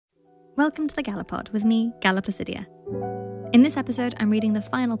Welcome to the Gallopod with me, Galla Placidia. In this episode, I'm reading the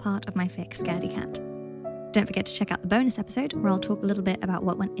final part of my fic, Scaredy Cat. Don't forget to check out the bonus episode, where I'll talk a little bit about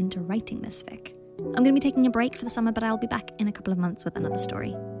what went into writing this fic. I'm going to be taking a break for the summer, but I'll be back in a couple of months with another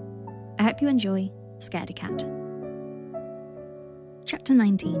story. I hope you enjoy Scaredy Cat. Chapter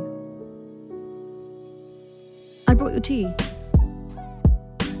 19. I brought you tea.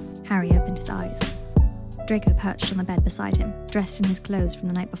 Harry opened his eyes. Draco perched on the bed beside him, dressed in his clothes from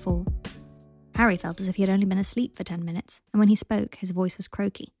the night before. Harry felt as if he had only been asleep for 10 minutes, and when he spoke, his voice was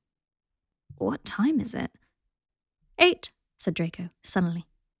croaky. "What time is it?" "8, said Draco, sunnily.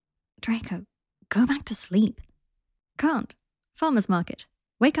 "Draco, go back to sleep." "Can't. Farmer's market.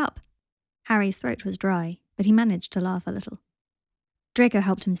 Wake up." Harry's throat was dry, but he managed to laugh a little. Draco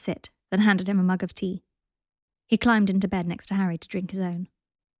helped him sit, then handed him a mug of tea. He climbed into bed next to Harry to drink his own.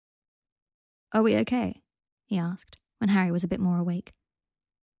 "Are we okay?" he asked, when Harry was a bit more awake.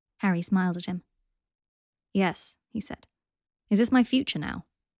 Harry smiled at him. "Yes," he said. "Is this my future now?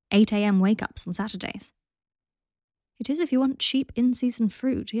 8 a.m. wake-ups on Saturdays?" "It is if you want cheap in-season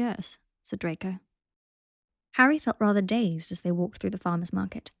fruit, yes," said Draco. Harry felt rather dazed as they walked through the farmer's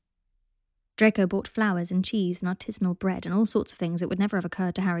market. Draco bought flowers and cheese and artisanal bread and all sorts of things it would never have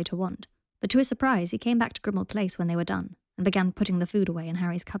occurred to Harry to want, but to his surprise he came back to Grimmauld Place when they were done and began putting the food away in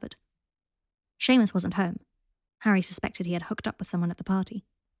Harry's cupboard. Seamus wasn't home. Harry suspected he had hooked up with someone at the party.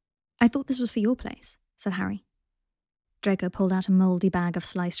 "I thought this was for your place," said Harry. Draco pulled out a mouldy bag of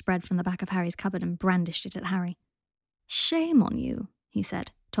sliced bread from the back of Harry's cupboard and brandished it at Harry. "Shame on you," he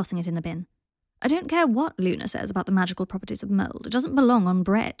said, tossing it in the bin. "I don't care what Luna says about the magical properties of mould. It doesn't belong on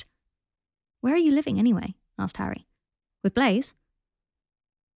bread." "Where are you living, anyway?" asked Harry. "With Blaze?"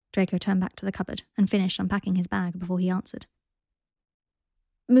 Draco turned back to the cupboard and finished unpacking his bag before he answered.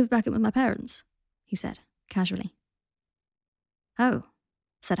 "Moved back in with my parents," he said, casually. "Oh,"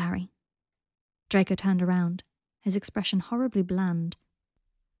 said Harry. Draco turned around, his expression horribly bland.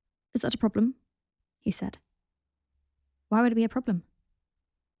 "Is that a problem?" he said. "Why would it be a problem?"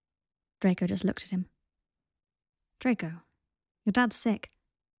 Draco just looked at him. "Draco, your dad's sick.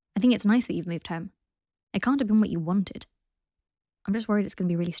 I think it's nice that you've moved home. It can't have been what you wanted. I'm just worried it's going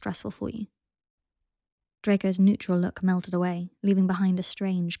to be really stressful for you." Draco's neutral look melted away, leaving behind a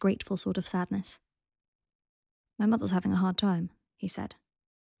strange, grateful sort of sadness. "My mother's having a hard time," he said.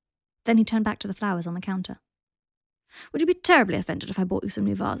 Then he turned back to the flowers on the counter. "Would you be terribly offended if I bought you some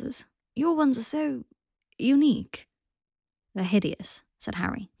new vases? Your ones are so unique." "They're hideous," said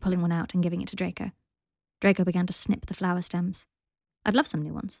Harry, pulling one out and giving it to Draco. Draco began to snip the flower stems. "I'd love some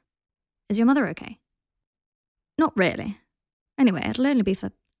new ones. Is your mother okay?" "Not really. Anyway, it'll only be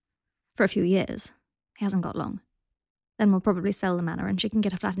for a few years. He hasn't got long. Then we'll probably sell the manor and she can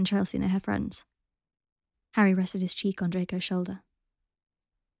get a flat in Chelsea near her friends." Harry rested his cheek on Draco's shoulder.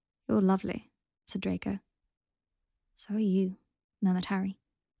 "You're lovely," said Draco. "So are you," murmured Harry,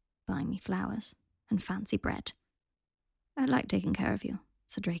 "buying me flowers and fancy bread." "I like taking care of you,"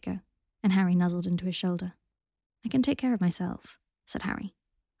 said Draco, and Harry nuzzled into his shoulder. "I can take care of myself," said Harry.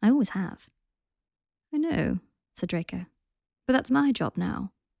 "I always have." "I know," said Draco, "but that's my job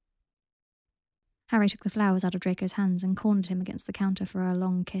now." Harry took the flowers out of Draco's hands and cornered him against the counter for a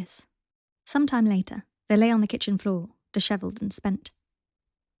long kiss. Some time later, they lay on the kitchen floor, dishevelled and spent.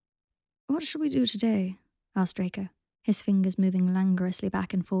 "What shall we do today?" asked Draco, his fingers moving languorously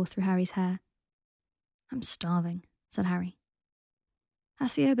back and forth through Harry's hair. "I'm starving," said Harry.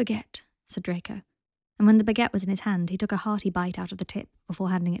 "Assez baguette," said Draco, and when the baguette was in his hand, he took a hearty bite out of the tip before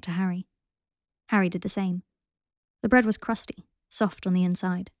handing it to Harry. Harry did the same. The bread was crusty, soft on the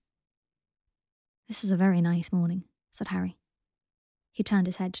inside. "This is a very nice morning," said Harry. He turned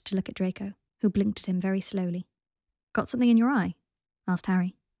his head to look at Draco, who blinked at him very slowly. "Got something in your eye?" asked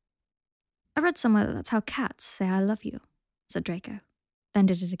Harry. "I read somewhere that that's how cats say I love you," said Draco, then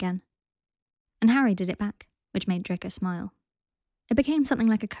did it again. And Harry did it back, which made Draco smile. It became something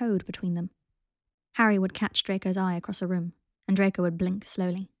like a code between them. Harry would catch Draco's eye across a room, and Draco would blink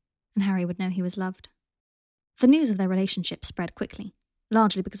slowly, and Harry would know he was loved. The news of their relationship spread quickly,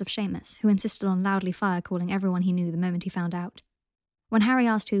 largely because of Seamus, who insisted on loudly fire-calling everyone he knew the moment he found out. When Harry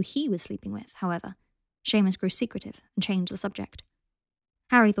asked who he was sleeping with, however, Seamus grew secretive and changed the subject.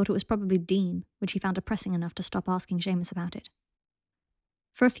 Harry thought it was probably Dean, which he found depressing enough to stop asking Seamus about it.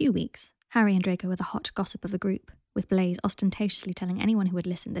 For a few weeks, Harry and Draco were the hot gossip of the group, with Blaze ostentatiously telling anyone who would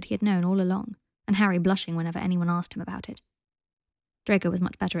listen that he had known all along, and Harry blushing whenever anyone asked him about it. Draco was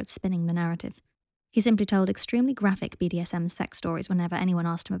much better at spinning the narrative. He simply told extremely graphic BDSM sex stories whenever anyone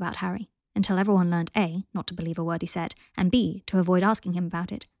asked him about Harry, until everyone learned A, not to believe a word he said, and B, to avoid asking him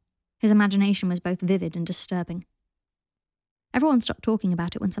about it. His imagination was both vivid and disturbing. Everyone stopped talking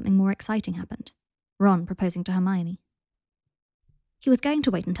about it when something more exciting happened. Ron proposing to Hermione. He was going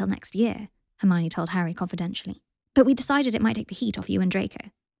to wait until next year, Hermione told Harry confidentially. But we decided it might take the heat off you and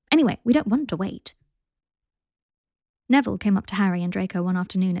Draco. Anyway, we don't want to wait. Neville came up to Harry and Draco one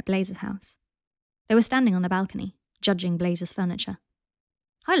afternoon at Blazer's house. They were standing on the balcony, judging Blazer's furniture.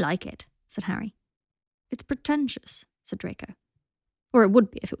 I like it, said Harry. It's pretentious, said Draco. Or it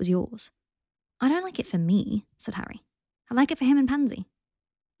would be if it was yours. I don't like it for me, said Harry. I like it for him and Pansy.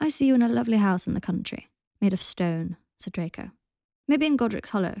 I see you in a lovely house in the country, made of stone, said Draco. Maybe in Godric's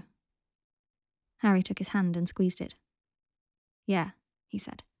Hollow. Harry took his hand and squeezed it. Yeah, he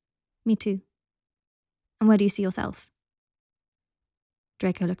said. Me too. And where do you see yourself?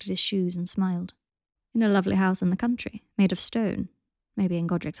 Draco looked at his shoes and smiled. In a lovely house in the country, made of stone, maybe in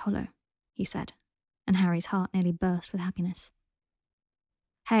Godric's Hollow, he said, and Harry's heart nearly burst with happiness.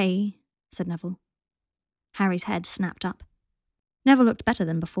 Hey, said Neville. Harry's head snapped up. Neville looked better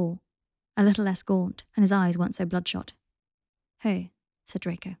than before, a little less gaunt, and his eyes weren't so bloodshot. Hey, said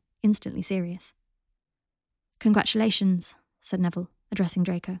Draco, instantly serious. Congratulations, said Neville, addressing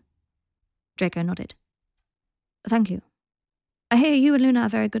Draco. Draco nodded. Thank you. I hear you and Luna are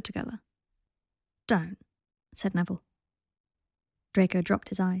very good together. Don't, said Neville. Draco dropped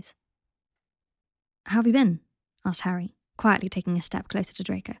his eyes. How have you been? Asked Harry, quietly taking a step closer to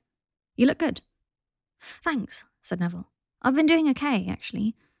Draco. You look good. Thanks, said Neville. I've been doing okay,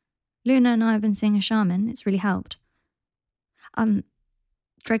 actually. Luna and I have been seeing a shaman. It's really helped.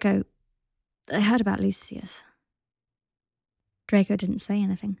 Draco, I heard about Lucius. Draco didn't say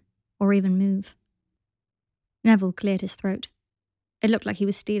anything, or even move. Neville cleared his throat. It looked like he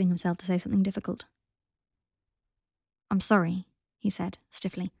was steeling himself to say something difficult. I'm sorry, he said,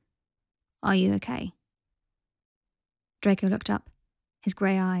 stiffly. Are you okay? Draco looked up, his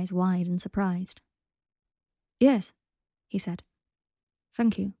grey eyes wide and surprised. Yes, he said.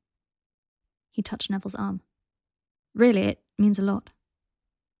 Thank you. He touched Neville's arm. Really, it means a lot.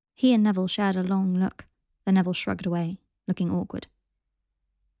 He and Neville shared a long look, then Neville shrugged away, looking awkward.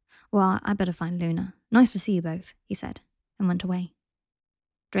 Well, I'd better find Luna. Nice to see you both, he said, and went away.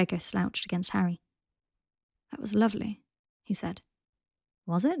 Draco slouched against Harry. That was lovely, he said.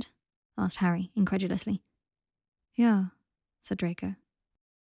 Was it? Asked Harry, incredulously. Yeah, said Draco.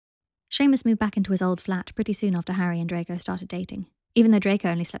 Seamus moved back into his old flat pretty soon after Harry and Draco started dating, even though Draco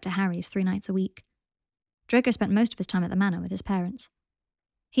only slept at Harry's 3 nights a week. Draco spent most of his time at the manor with his parents.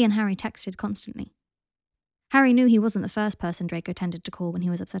 He and Harry texted constantly. Harry knew he wasn't the first person Draco tended to call when he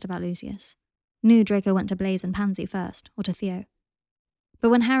was upset about Lucius. Knew Draco went to Blaze and Pansy first, or to Theo. But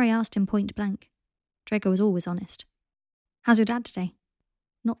when Harry asked him point blank, Draco was always honest. How's your dad today?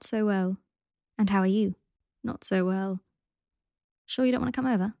 Not so well. And how are you? Not so well. Sure you don't want to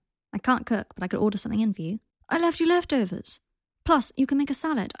come over? I can't cook, but I could order something in for you. I left you leftovers. Plus, you can make a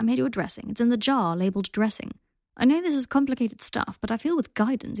salad. I made you a dressing. It's in the jar labelled dressing. I know this is complicated stuff, but I feel with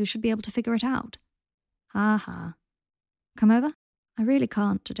guidance you should be able to figure it out. Ha ha. Come over? I really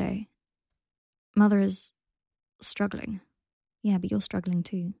can't today. Mother is struggling. Yeah, but you're struggling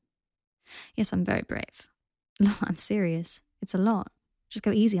too. Yes, I'm very brave. No, I'm serious. It's a lot. Just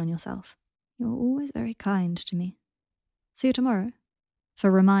go easy on yourself. You're always very kind to me. See you tomorrow.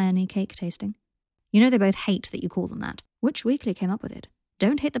 For Hermione cake tasting. You know they both hate that you call them that. Which weekly came up with it?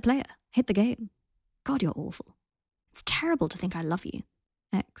 Don't hit the player. Hit the game. God, you're awful. It's terrible to think I love you.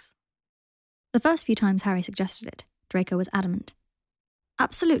 X. The first few times Harry suggested it, Draco was adamant.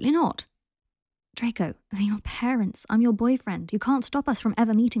 Absolutely not. Draco, they're your parents. I'm your boyfriend. You can't stop us from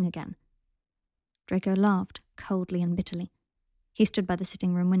ever meeting again. Draco laughed, coldly and bitterly. He stood by the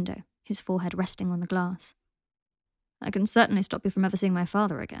sitting room window, his forehead resting on the glass. I can certainly stop you from ever seeing my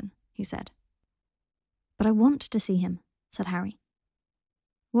father again, he said. But I want to see him, said Harry.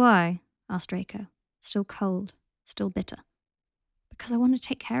 Why? Asked Draco, still cold, still bitter. Because I want to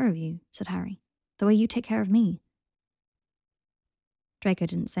take care of you, said Harry, the way you take care of me. Draco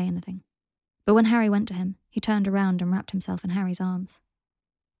didn't say anything, but when Harry went to him, he turned around and wrapped himself in Harry's arms.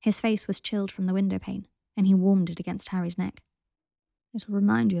 His face was chilled from the window pane, and he warmed it against Harry's neck. It'll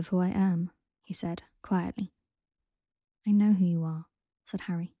remind you of who I am, he said, quietly. I know who you are, said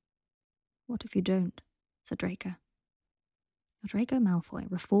Harry. What if you don't, said Draco. You're Draco Malfoy,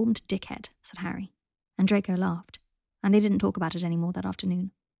 reformed dickhead, said Harry, and Draco laughed, and they didn't talk about it any more that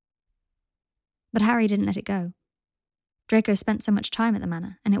afternoon. But Harry didn't let it go. Draco spent so much time at the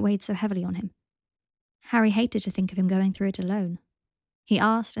manor, and it weighed so heavily on him. Harry hated to think of him going through it alone. He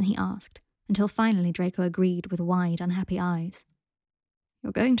asked and he asked, until finally Draco agreed with wide, unhappy eyes.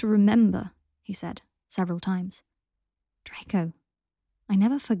 You're going to remember, he said, several times. Draco, I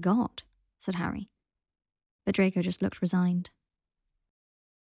never forgot, said Harry. But Draco just looked resigned,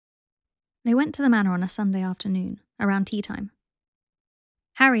 They went to the manor on a Sunday afternoon, around tea time.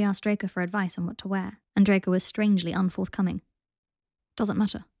 Harry asked Draco for advice on what to wear, and Draco was strangely unforthcoming. "Doesn't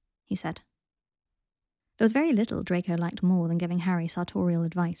matter," he said. There was very little Draco liked more than giving Harry sartorial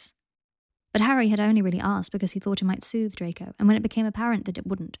advice. But Harry had only really asked because he thought it might soothe Draco, and when it became apparent that it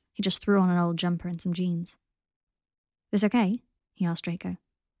wouldn't, he just threw on an old jumper and some jeans. "This okay?" he asked Draco.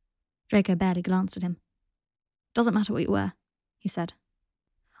 Draco barely glanced at him. "Doesn't matter what you wear," he said.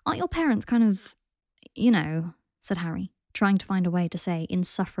 "Aren't your parents kind of, said Harry, trying to find a way to say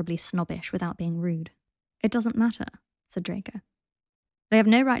insufferably snobbish without being rude. "It doesn't matter," said Draco. "They have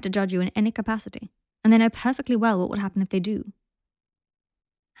no right to judge you in any capacity, and they know perfectly well what would happen if they do."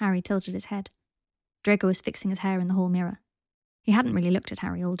 Harry tilted his head. Draco was fixing his hair in the hall mirror. He hadn't really looked at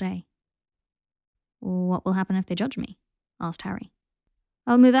Harry all day. "What will happen if they judge me?" asked Harry.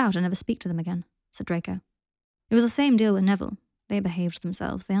 "I'll move out and never speak to them again," said Draco. "It was the same deal with Neville. They behaved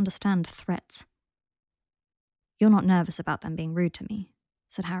themselves. They understand threats." "You're not nervous about them being rude to me,"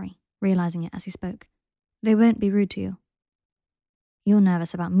 said Harry, realizing it as he spoke. "They won't be rude to you." "You're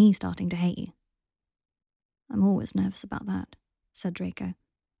nervous about me starting to hate you." "I'm always nervous about that," said Draco.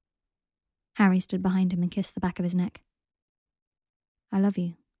 Harry stood behind him and kissed the back of his neck. "I love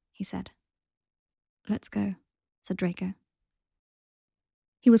you," he said. "Let's go," said Draco.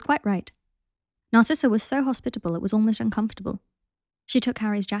 He was quite right. Narcissa was so hospitable it was almost uncomfortable. She took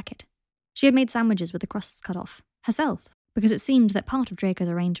Harry's jacket. She had made sandwiches with the crusts cut off, herself, because it seemed that part of Draco's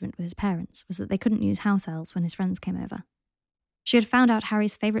arrangement with his parents was that they couldn't use house elves when his friends came over. She had found out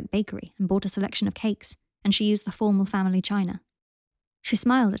Harry's favourite bakery and bought a selection of cakes, and she used the formal family china. She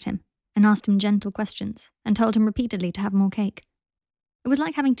smiled at him and asked him gentle questions and told him repeatedly to have more cake. It was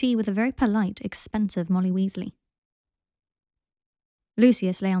like having tea with a very polite, expensive Molly Weasley.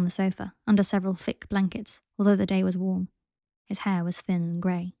 Lucius lay on the sofa, under several thick blankets, although the day was warm. His hair was thin and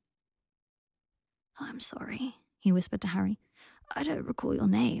grey. "I'm sorry," he whispered to Harry. "I don't recall your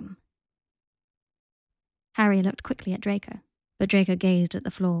name." Harry looked quickly at Draco, but Draco gazed at the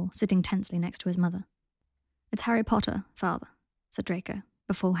floor, sitting tensely next to his mother. "It's Harry Potter, father," said Draco,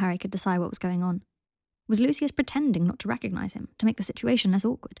 before Harry could decide what was going on. Was Lucius pretending not to recognise him, to make the situation less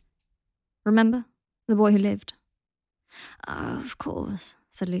awkward? "Remember? The boy who lived?" Of course,"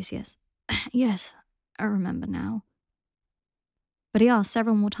 said Lucius. "Yes, I remember now." But he asked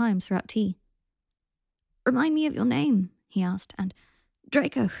several more times throughout tea. "Remind me of your name," he asked, and,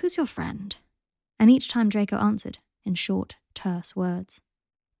 "Draco, who's your friend?" And each time Draco answered, in short, terse words.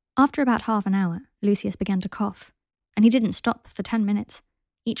 After about half an hour, Lucius began to cough, and he didn't stop for 10 minutes,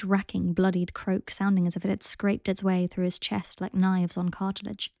 each racking, bloodied croak sounding as if it had scraped its way through his chest like knives on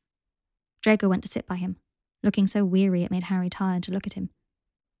cartilage. Draco went to sit by him, looking so weary it made Harry tired to look at him.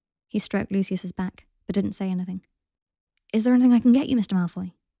 He stroked Lucius's back, but didn't say anything. "Is there anything I can get you, Mr.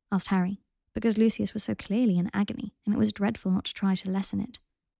 Malfoy?" asked Harry, because Lucius was so clearly in agony, and it was dreadful not to try to lessen it.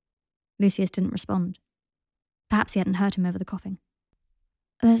 Lucius didn't respond. Perhaps he hadn't heard him over the coughing.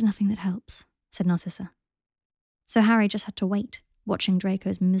 "There's nothing that helps," said Narcissa. So Harry just had to wait, watching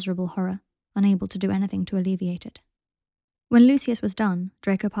Draco's miserable horror, unable to do anything to alleviate it. When Lucius was done,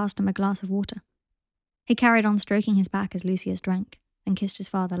 Draco passed him a glass of water. He carried on stroking his back as Lucius drank, then kissed his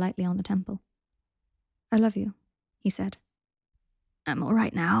father lightly on the temple. "I love you," he said. "I'm all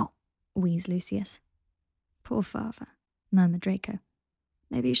right now," wheezed Lucius. "Poor father," murmured Draco.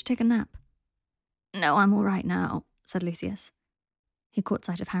 "Maybe you should take a nap." "No, I'm all right now," said Lucius. He caught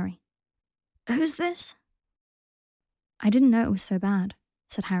sight of Harry. "Who's this?" "I didn't know it was so bad,"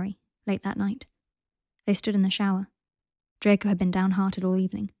 said Harry, late that night. They stood in the shower. Draco had been downhearted all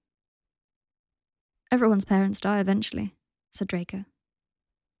evening. "Everyone's parents die eventually," said Draco.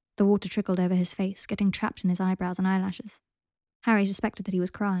 The water trickled over his face, getting trapped in his eyebrows and eyelashes. Harry suspected that he was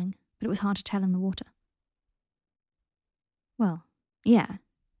crying, but it was hard to tell in the water. "Well, yeah,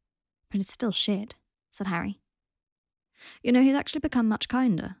 but it's still shit," said Harry. He's actually become much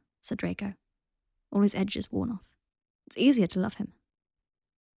kinder," said Draco. "All his edges worn off. It's easier to love him."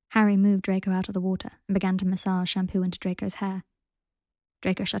 Harry moved Draco out of the water and began to massage shampoo into Draco's hair.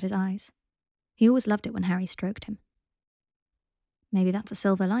 Draco shut his eyes. He always loved it when Harry stroked him. "Maybe that's a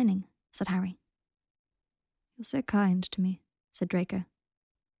silver lining," said Harry. "You're so kind to me," said Draco.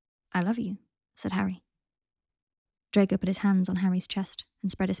 "I love you," said Harry. Draco put his hands on Harry's chest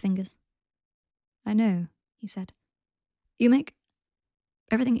and spread his fingers. "I know," he said. "You make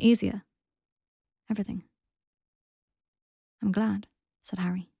everything easier. Everything." "I'm glad," said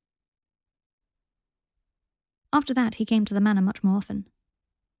Harry. After that, he came to the manor much more often.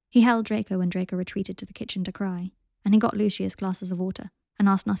 He held Draco when Draco retreated to the kitchen to cry, and he got Lucius glasses of water and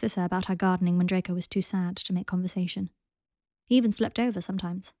asked Narcissa about her gardening when Draco was too sad to make conversation. He even slept over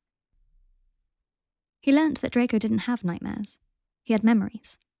sometimes. He learnt that Draco didn't have nightmares. He had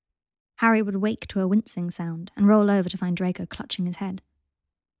memories. Harry would wake to a wincing sound and roll over to find Draco clutching his head.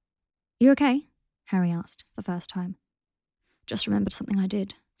 "You okay?" Harry asked, the first time. "Just remembered something I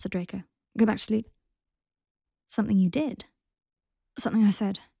did," said Draco. "Go back to sleep." "Something you did?" "Something I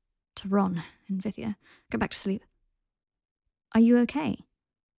said to Ron and Vithia. Go back to sleep." "Are you okay?"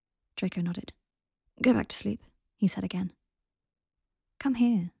 Draco nodded. "Go back to sleep," he said again. "Come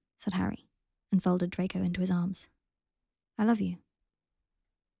here," said Harry, and folded Draco into his arms. "I love you."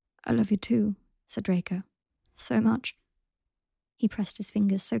 "I love you too," said Draco. "So much." He pressed his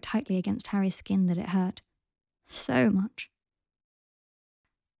fingers so tightly against Harry's skin that it hurt. "So much."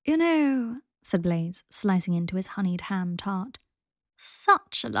 "You know," said Blaise, slicing into his honeyed ham tart,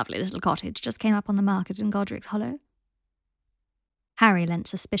 "such a lovely little cottage just came up on the market in Godric's Hollow." Harry leant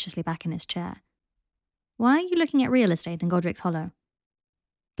suspiciously back in his chair. "Why are you looking at real estate in Godric's Hollow?"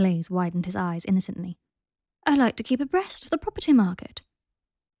 Blaise widened his eyes innocently. "I like to keep abreast of the property market."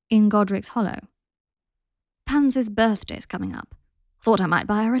 "In Godric's Hollow?" "Pansy's birthday's coming up. Thought I might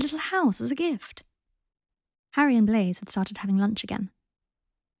buy her a little house as a gift." Harry and Blaise had started having lunch again.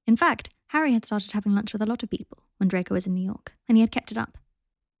 In fact, Harry had started having lunch with a lot of people when Draco was in New York, and he had kept it up.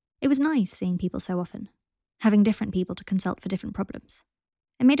 It was nice seeing people so often, having different people to consult for different problems.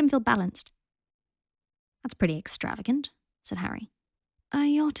 It made him feel balanced. "That's pretty extravagant," said Harry. "A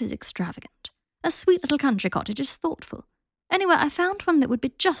yacht is extravagant. A sweet little country cottage is thoughtful. Anyway, I found one that would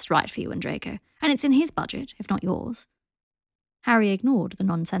be just right for you and Draco, and it's in his budget, if not yours." Harry ignored the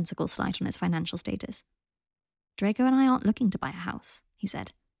nonsensical slight on his financial status. "Draco and I aren't looking to buy a house," he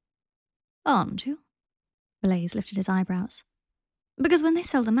said. "Aren't you?" Blaise lifted his eyebrows. "Because when they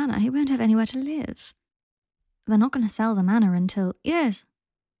sell the manor, he won't have anywhere to live." "They're not going to sell the manor until—" "Yes,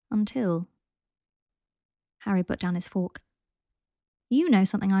 until—" Harry put down his fork. "You know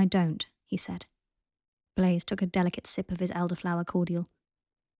something I don't," he said. Blaise took a delicate sip of his elderflower cordial.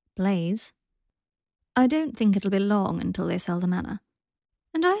 "Blaise, I don't think it'll be long until they sell the manor.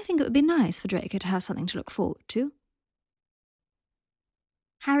 And I think it would be nice for Draco to have something to look forward to."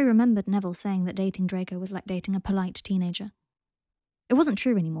 Harry remembered Neville saying that dating Draco was like dating a polite teenager. It wasn't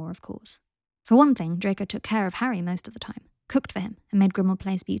true anymore, of course. For one thing, Draco took care of Harry most of the time, cooked for him, and made Grimmauld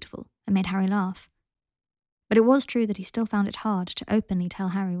Place beautiful, and made Harry laugh. But it was true that he still found it hard to openly tell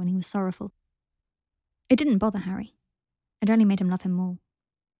Harry when he was sorrowful. It didn't bother Harry. It only made him love him more.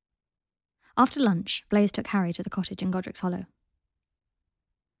 After lunch, Blaise took Harry to the cottage in Godric's Hollow.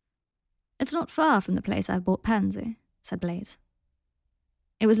 "It's not far from the place I've bought Pansy," said Blaise.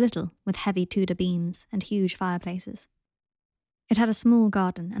 It was little, with heavy Tudor beams and huge fireplaces. It had a small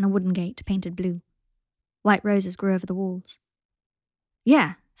garden and a wooden gate painted blue. White roses grew over the walls.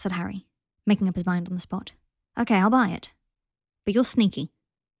 "Yeah," said Harry, making up his mind on the spot. "Okay, I'll buy it. But you're sneaky."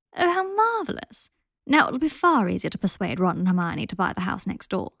 "Oh, how marvellous. Now it'll be far easier to persuade Ron and Hermione to buy the house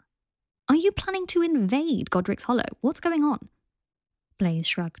next door." "Are you planning to invade Godric's Hollow? What's going on?" Blaise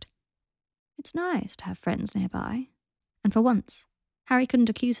shrugged. "It's nice to have friends nearby." And for once, Harry couldn't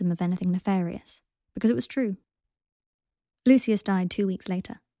accuse him of anything nefarious, because it was true. Lucius died 2 weeks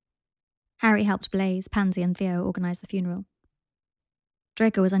later. Harry helped Blaise, Pansy and Theo organise the funeral.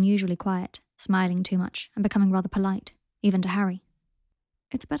 Draco was unusually quiet, smiling too much and becoming rather polite, even to Harry.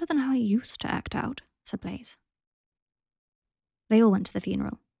 "It's better than how I used to act out," said Blaise. They all went to the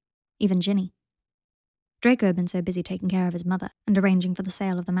funeral, even Ginny. Draco had been so busy taking care of his mother and arranging for the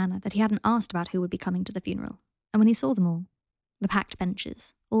sale of the manor that he hadn't asked about who would be coming to the funeral, and when he saw them all, the packed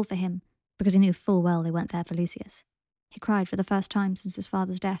benches, all for him, because he knew full well they weren't there for Lucius, he cried for the first time since his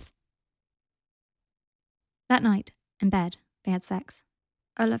father's death. That night, in bed, they had sex.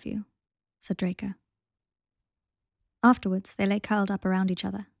 "I love you," said Draco. Afterwards, they lay curled up around each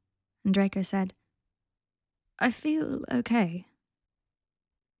other, and Draco said, "I feel okay."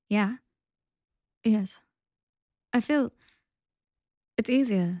 "Yeah?" "Yes. I feel it's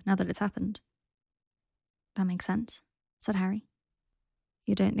easier now that it's happened." "That makes sense," said Harry.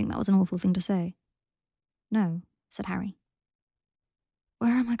 "You don't think that was an awful thing to say?" "No," said Harry.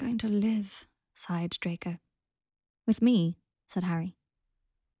 "Where am I going to live?" sighed Draco. "With me," said Harry.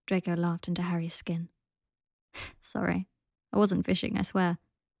 Draco laughed into Harry's skin. "Sorry, I wasn't fishing, I swear.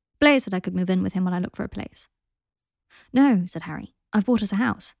 Blaise said I could move in with him while I look for a place." "No," said Harry. "I've bought us a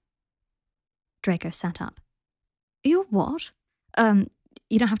house." Draco sat up. "You what?"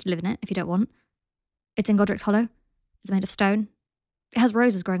 You don't have to live in it if you don't want. It's in Godric's Hollow. It's made of stone. It has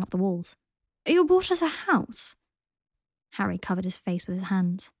roses growing up the walls." "You bought us a house?" Harry covered his face with his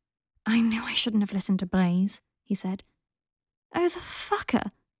hands. "I knew I shouldn't have listened to Blaise," he said. "Oh, the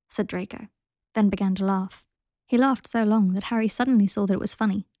fucker," said Draco, then began to laugh. He laughed so long that Harry suddenly saw that it was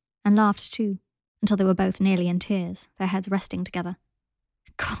funny, and laughed too, until they were both nearly in tears, their heads resting together.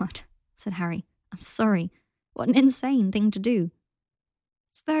 God, said Harry, I'm sorry. What an insane thing to do.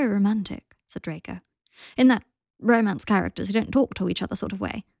 It's very romantic, said Draco, in that romance characters who don't talk to each other sort of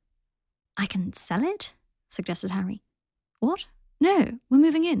way. I can sell it? Suggested Harry. What? No, we're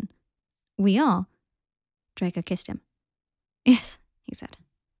moving in. We are? Draco kissed him. Yes, he said.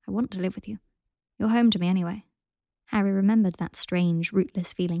 I want to live with you. You're home to me anyway. Harry remembered that strange,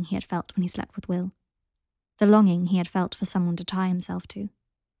 rootless feeling he had felt when he slept with Will. The longing he had felt for someone to tie himself to.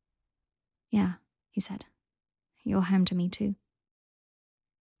 Yeah, he said. You're home to me too.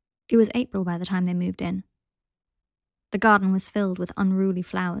 It was April by the time they moved in. The garden was filled with unruly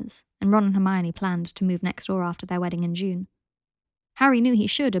flowers, and Ron and Hermione planned to move next door after their wedding in June. Harry knew he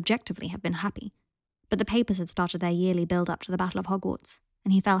should objectively have been happy, but the papers had started their yearly build-up to the Battle of Hogwarts,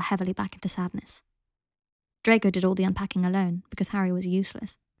 and he fell heavily back into sadness. Draco did all the unpacking alone, because Harry was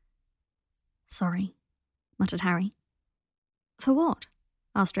useless. Sorry, muttered Harry. For what?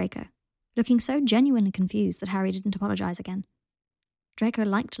 Asked Draco, looking so genuinely confused that Harry didn't apologise again. Draco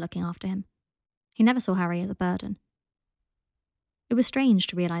liked looking after him. He never saw Harry as a burden. It was strange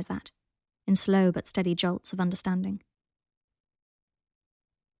to realise that, in slow but steady jolts of understanding.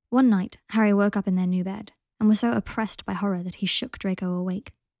 One night, Harry woke up in their new bed, and was so oppressed by horror that he shook Draco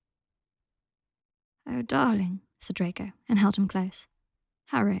awake. Oh, darling, said Draco, and held him close.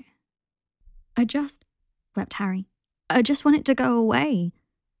 Harry. Wept Harry. I just want it to go away.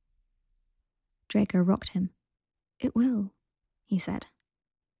 Draco rocked him. It will, he said.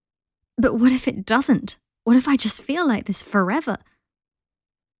 But what if it doesn't? What if I just feel like this forever?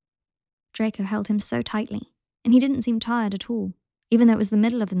 Draco held him so tightly, and he didn't seem tired at all, even though it was the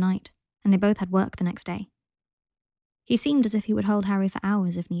middle of the night, and they both had work the next day. He seemed as if he would hold Harry for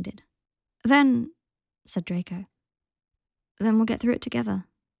hours if needed. Then, said Draco, then we'll get through it together.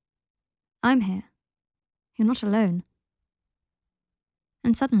 I'm here. You're not alone.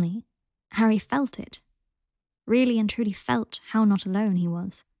 And suddenly, Harry felt it. Really and truly felt how not alone he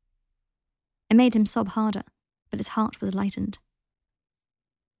was. It made him sob harder, but his heart was lightened.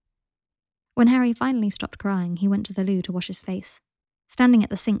 When Harry finally stopped crying, he went to the loo to wash his face. Standing at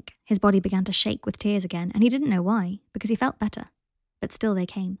the sink, his body began to shake with tears again, and he didn't know why, because he felt better. But still they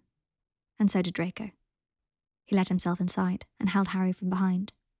came. And so did Draco. He let himself inside and held Harry from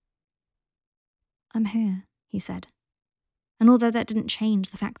behind. I'm here, he said. And although that didn't change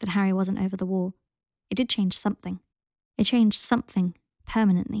the fact that Harry wasn't over the wall, it did change something. It changed something,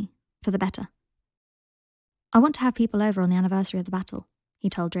 permanently, for the better. I want to have people over on the anniversary of the battle, he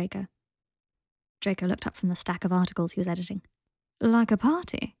told Draco. Draco looked up from the stack of articles he was editing. Like a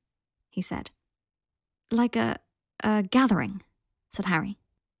party, he said. Like a gathering, said Harry.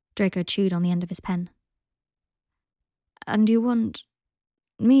 Draco chewed on the end of his pen. And you want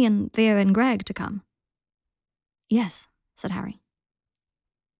me and Theo and Greg to come? Yes, said Harry.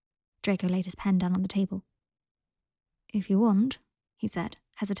 Draco laid his pen down on the table. If you want, he said,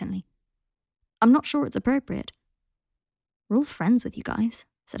 hesitantly. I'm not sure it's appropriate. We're all friends with you guys,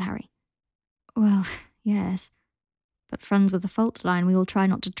 said Harry. Well, yes, but friends with the fault line we all try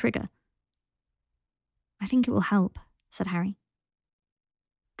not to trigger. I think it will help, said Harry.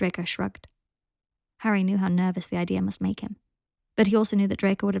 Draco shrugged. Harry knew how nervous the idea must make him, but he also knew that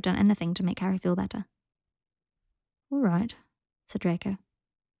Draco would have done anything to make Harry feel better. All right, said Draco.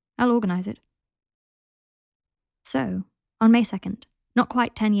 I'll organise it. So, on May 2nd, not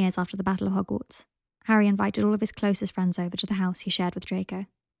quite 10 years after the Battle of Hogwarts, Harry invited all of his closest friends over to the house he shared with Draco.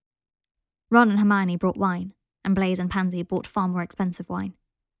 Ron and Hermione brought wine, and Blaise and Pansy bought far more expensive wine.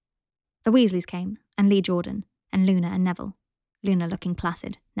 The Weasleys came, and Lee Jordan, and Luna and Neville, Luna looking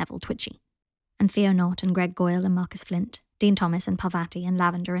placid, Neville twitchy, and Theo Knott and Greg Goyle and Marcus Flint, Dean Thomas and Parvati and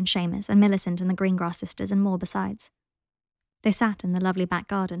Lavender and Seamus and Millicent and the Greengrass sisters and more besides. They sat in the lovely back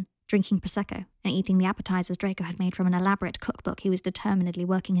garden, drinking Prosecco and eating the appetizers Draco had made from an elaborate cookbook he was determinedly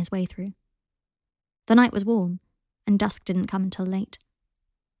working his way through. The night was warm, and dusk didn't come until late.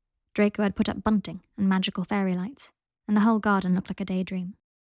 Draco had put up bunting and magical fairy lights, and the whole garden looked like a daydream.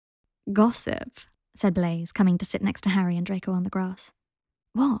 Gossip, said Blaise, coming to sit next to Harry and Draco on the grass.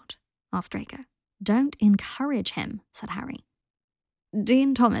 What? Asked Draco. Don't encourage him, said Harry.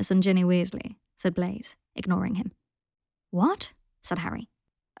 Dean Thomas and Ginny Weasley, said Blaise, ignoring him. What? Said Harry.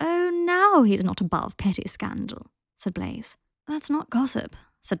 Oh, now he's not above petty scandal, said Blaise. That's not gossip,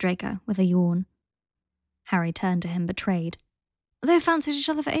 said Draco, with a yawn. Harry turned to him, betrayed. They fancied each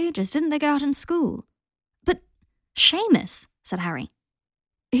other for ages, didn't they go out in school? But Seamus, said Harry.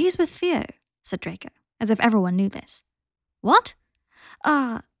 He's with Theo, said Draco, as if everyone knew this. What?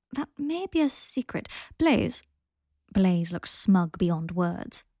 That may be a secret. Blaise looked smug beyond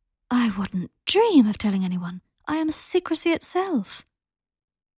words. I wouldn't dream of telling anyone. I am secrecy itself.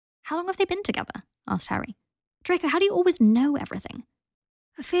 How long have they been together? Asked Harry. Draco, how do you always know everything?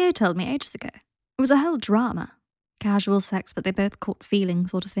 Theo told me ages ago. It was a whole drama. Casual sex, but they both caught feeling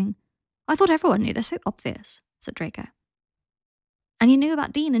sort of thing. I thought everyone knew, they're so obvious, said Draco. And you knew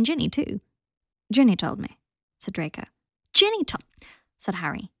about Dean and Ginny too? Ginny told me, said Draco. Ginny told, said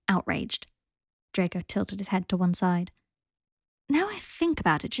Harry, outraged. Draco tilted his head to one side. Now I think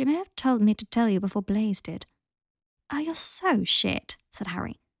about it, she may have told me to tell you before Blaze did. Oh, you're so shit, said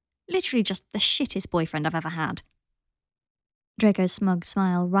Harry. Literally just the shittest boyfriend I've ever had. Draco's smug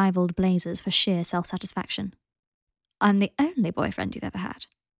smile rivaled Blaze's for sheer self-satisfaction. I'm the only boyfriend you've ever had,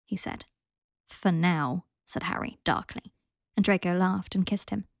 he said. For now, said Harry, darkly, and Draco laughed and kissed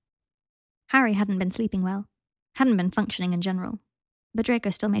him. Harry hadn't been sleeping well, hadn't been functioning in general, but Draco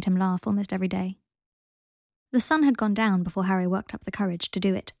still made him laugh almost every day. The sun had gone down before Harry worked up the courage to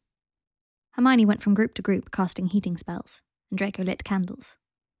do it. Hermione went from group to group casting heating spells, and Draco lit candles.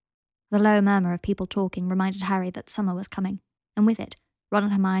 The low murmur of people talking reminded Harry that summer was coming, and with it, Ron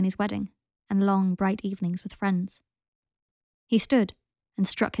and Hermione's wedding, and long, bright evenings with friends. He stood and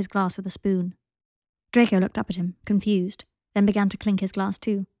struck his glass with a spoon. Draco looked up at him, confused, then began to clink his glass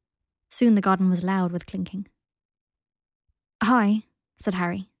too. Soon the garden was loud with clinking. Hi, said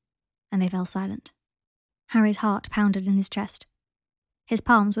Harry, and they fell silent. Harry's heart pounded in his chest. His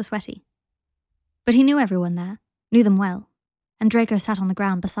palms were sweaty. But he knew everyone there, knew them well, and Draco sat on the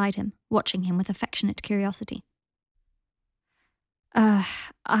ground beside him, watching him with affectionate curiosity.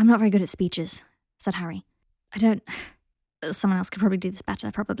 I'm not very good at speeches, said Harry. Someone else could probably do this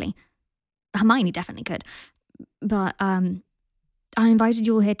better, probably. Hermione definitely could. But, I invited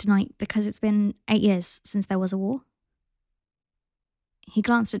you all here tonight because it's been 8 years since there was a war. He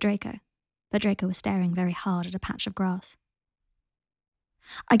glanced at Draco, but Draco was staring very hard at a patch of grass.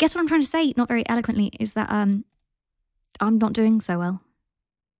 I guess what I'm trying to say, not very eloquently, is that, I'm not doing so well.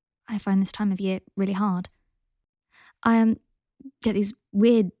 I find this time of year really hard. I, get these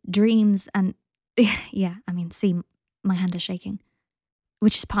weird dreams and, see, my hand is shaking.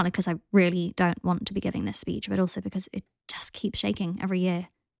 Which is partly because I really don't want to be giving this speech, but also because it just keeps shaking every year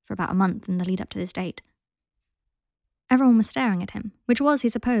for about a month in the lead up to this date. Everyone was staring at him, which was, he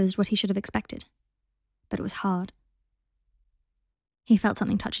supposed, what he should have expected. But it was hard. He felt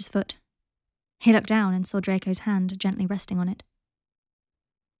something touch his foot. He looked down and saw Draco's hand gently resting on it.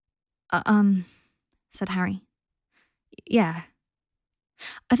 Said Harry. Yeah.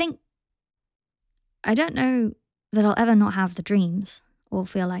 I don't know that I'll ever not have the dreams, or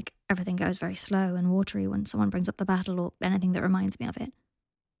feel like everything goes very slow and watery when someone brings up the battle or anything that reminds me of it.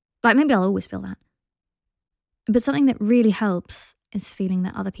 Like, maybe I'll always feel that. But something that really helps is feeling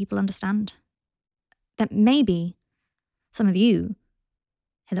that other people understand. That maybe some of you,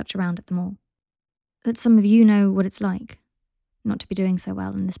 he looked around at them all, that some of you know what it's like not to be doing so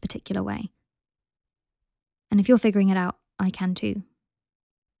well in this particular way. And if you're figuring it out, I can too.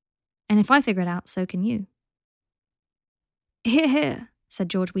 And if I figure it out, so can you. Hear, hear, said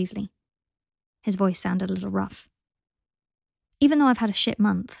George Weasley. His voice sounded a little rough. Even though I've had a shit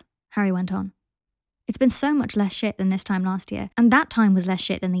month, Harry went on, it's been so much less shit than this time last year, and that time was less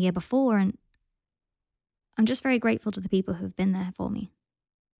shit than the year before, and I'm just very grateful to the people who have been there for me.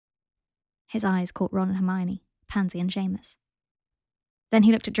 His eyes caught Ron and Hermione, Pansy and Seamus. Then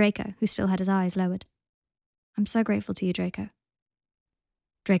he looked at Draco, who still had his eyes lowered. I'm so grateful to you, Draco.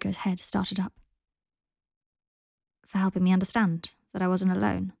 Draco's head started up. For helping me understand that I wasn't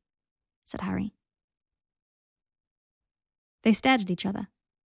alone, said Harry. They stared at each other,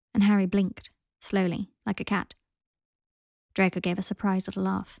 and Harry blinked, slowly, like a cat. Draco gave a surprised little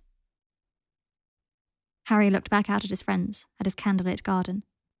laugh. Harry looked back out at his friends, at his candlelit garden.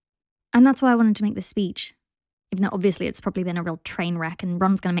 And that's why I wanted to make this speech, even though obviously it's probably been a real train wreck and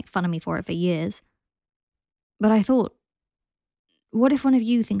Ron's going to make fun of me for it for years. But I thought, what if one of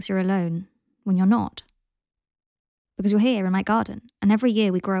you thinks you're alone when you're not? Because you're here in my garden, and every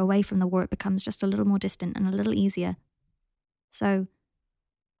year we grow away from the war, it becomes just a little more distant and a little easier. So,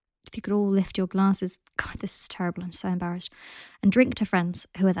 if you could all lift your glasses, God, this is terrible, I'm so embarrassed, and drink to friends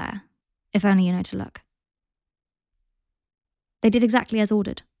who are there, if only you know to look. They did exactly as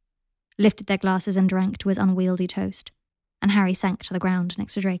ordered, lifted their glasses and drank to his unwieldy toast, and Harry sank to the ground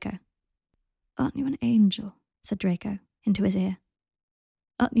next to Draco. Aren't you an angel? Said Draco, into his ear.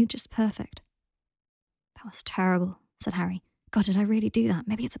 Aren't you just perfect? That was terrible, said Harry. God, did I really do that?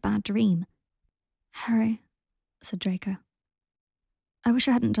 Maybe it's a bad dream. Harry, said Draco. I wish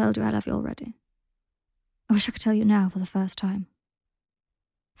I hadn't told you I love you already. I wish I could tell you now for the first time.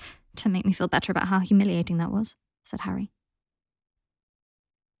 To make me feel better about how humiliating that was, said Harry.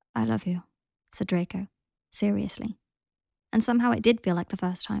 I love you, said Draco, seriously. And somehow it did feel like the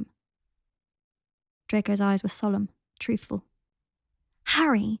first time. Draco's eyes were solemn, truthful.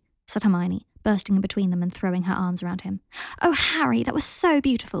 Harry, said Hermione, bursting in between them and throwing her arms around him. Oh, Harry, that was so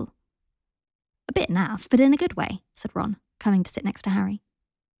beautiful. A bit naff, but in a good way, said Ron, coming to sit next to Harry.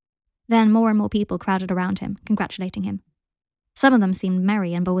 Then more and more people crowded around him, congratulating him. Some of them seemed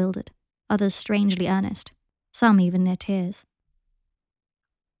merry and bewildered, others strangely earnest, some even near tears.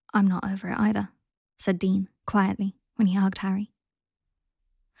 I'm not over it either, said Dean, quietly, when he hugged Harry.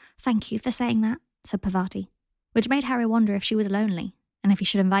 Thank you for saying that, said Parvati, which made Harry wonder if she was lonely, and if he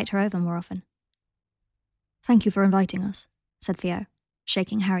should invite her over more often. Thank you for inviting us, said Theo,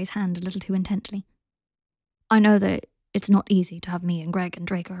 shaking Harry's hand a little too intently. I know that it's not easy to have me and Greg and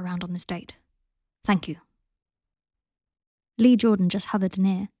Draco around on this date. Thank you. Lee Jordan just hovered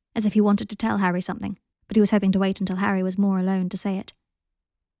near, as if he wanted to tell Harry something, but he was hoping to wait until Harry was more alone to say it.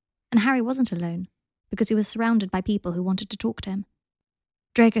 And Harry wasn't alone, because he was surrounded by people who wanted to talk to him.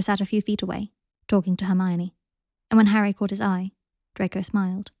 Draco sat a few feet away, talking to Hermione, and when Harry caught his eye, Draco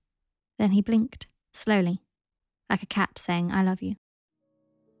smiled. Then he blinked, slowly, like a cat saying, I love you.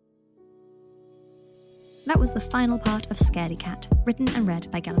 That was the final part of Scaredy Cat, written and read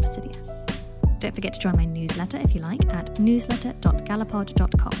by Galapicidia. Don't forget to join my newsletter if you like at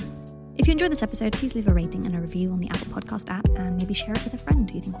newsletter.galapod.com. If you enjoyed this episode, please leave a rating and a review on the Apple Podcast app and maybe share it with a friend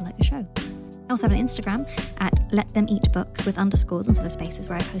who you think will like the show. I also have an Instagram at LetThemEatBooks with underscores instead of spaces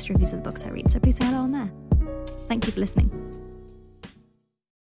where I post reviews of the books I read, so please say hello on there. Thank you for listening.